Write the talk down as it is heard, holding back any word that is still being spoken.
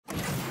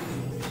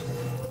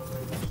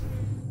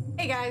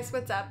Hey guys,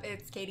 what's up?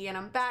 It's Katie and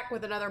I'm back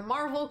with another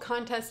Marvel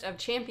Contest of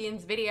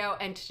Champions video,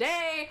 and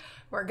today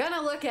we're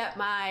gonna look at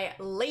my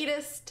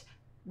latest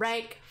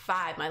rank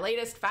 5, my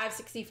latest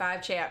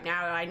 565 champ.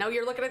 Now I know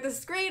you're looking at the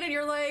screen and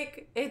you're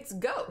like, it's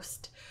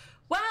Ghost.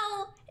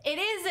 Well, it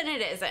is and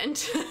it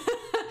isn't.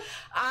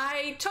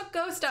 I took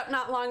Ghost up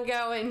not long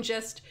ago and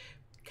just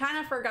kind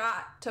of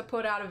forgot to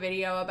put out a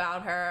video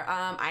about her.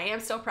 I am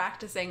still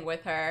practicing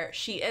with her.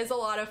 She is a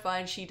lot of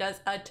fun. She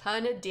does a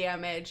ton of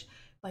damage,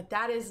 but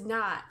that is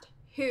not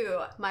who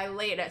my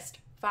latest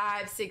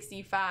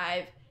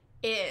 565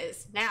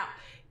 is. Now,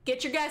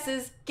 get your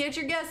guesses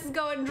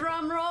going,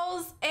 drum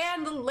rolls,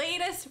 and the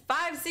latest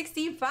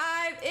 565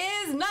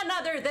 is none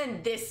other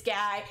than this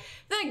guy,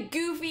 the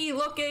goofy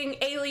looking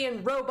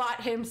alien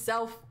robot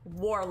himself,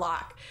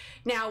 Warlock.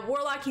 Now,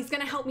 Warlock, he's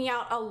gonna help me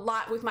out a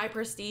lot with my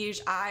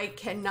prestige. I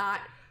cannot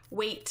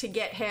wait to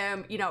get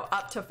him,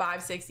 up to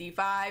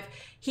 565.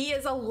 He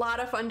is a lot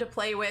of fun to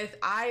play with.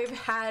 I've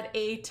had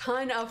a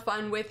ton of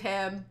fun with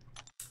him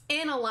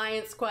in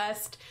Alliance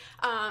Quest.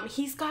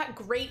 He's got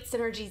great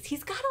synergies.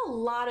 He's got a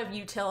lot of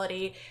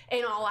utility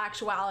in all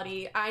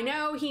actuality. I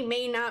know he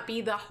may not be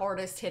the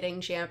hardest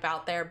hitting champ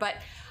out there, but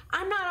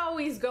I'm not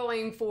always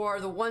going for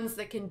the ones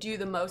that can do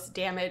the most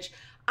damage.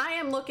 I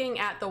am looking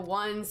at the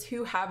ones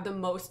who have the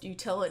most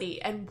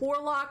utility, and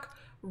Warlock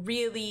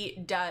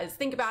really does.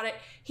 Think about it.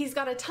 He's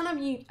got a ton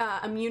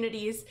of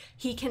immunities.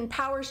 He can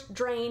power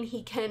drain.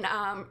 He can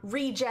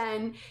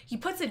regen. He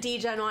puts a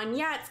degen on.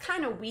 Yeah, it's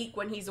kind of weak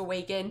when he's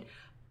awakened,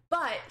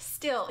 but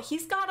still,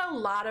 he's got a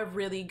lot of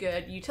really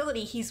good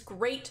utility. He's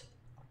great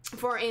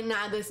for in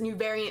this new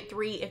variant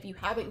 3. If you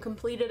haven't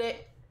completed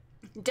it,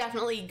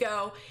 definitely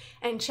go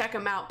and check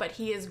him out, but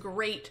he is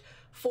great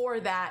for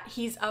that.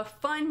 He's a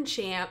fun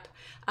champ.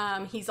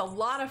 He's a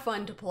lot of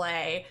fun to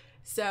play,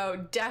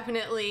 so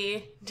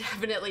definitely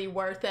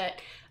worth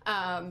it.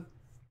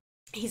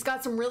 He's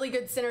got some really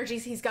good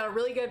synergies. He's got a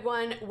really good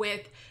one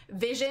with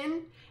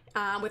Vision,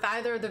 with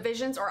either the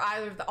Visions or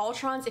either of the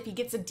Ultrons. If he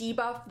gets a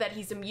debuff that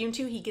he's immune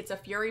to, he gets a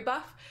Fury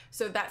buff,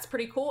 so that's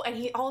pretty cool. And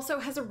he also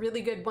has a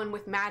really good one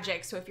with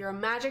Magic, so if you're a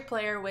Magic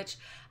player, which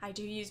I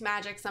do use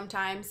Magic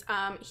sometimes,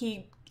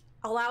 he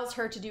allows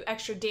her to do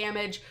extra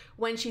damage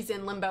when she's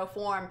in limbo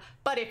form.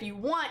 But if you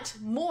want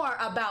more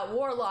about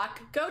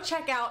Warlock, go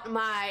check out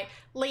my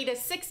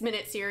latest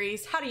 6-minute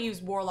series, how to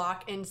use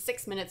Warlock in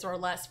 6 minutes or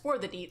less for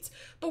the deets.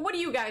 But what do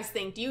you guys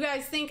think? Do you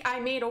guys think I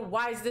made a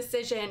wise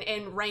decision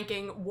in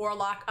ranking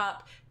Warlock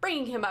up,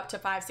 bringing him up to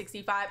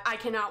 565? I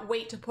cannot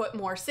wait to put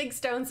more Sig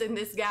Stones in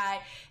this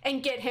guy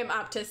and get him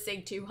up to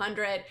Sig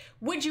 200.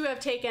 Would you have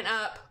taken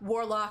up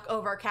Warlock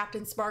over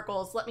Captain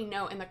Sparkles? Let me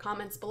know in the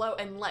comments below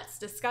and let's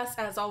discuss.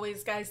 As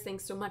always, guys,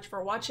 thanks so much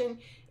for watching.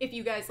 If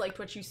you guys liked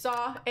what you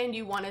saw and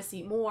you want to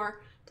see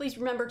more, please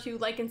remember to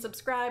like and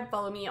subscribe,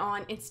 follow me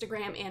on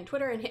Instagram and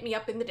Twitter, and hit me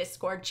up in the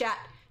Discord chat.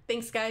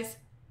 Thanks, guys.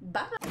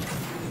 Bye.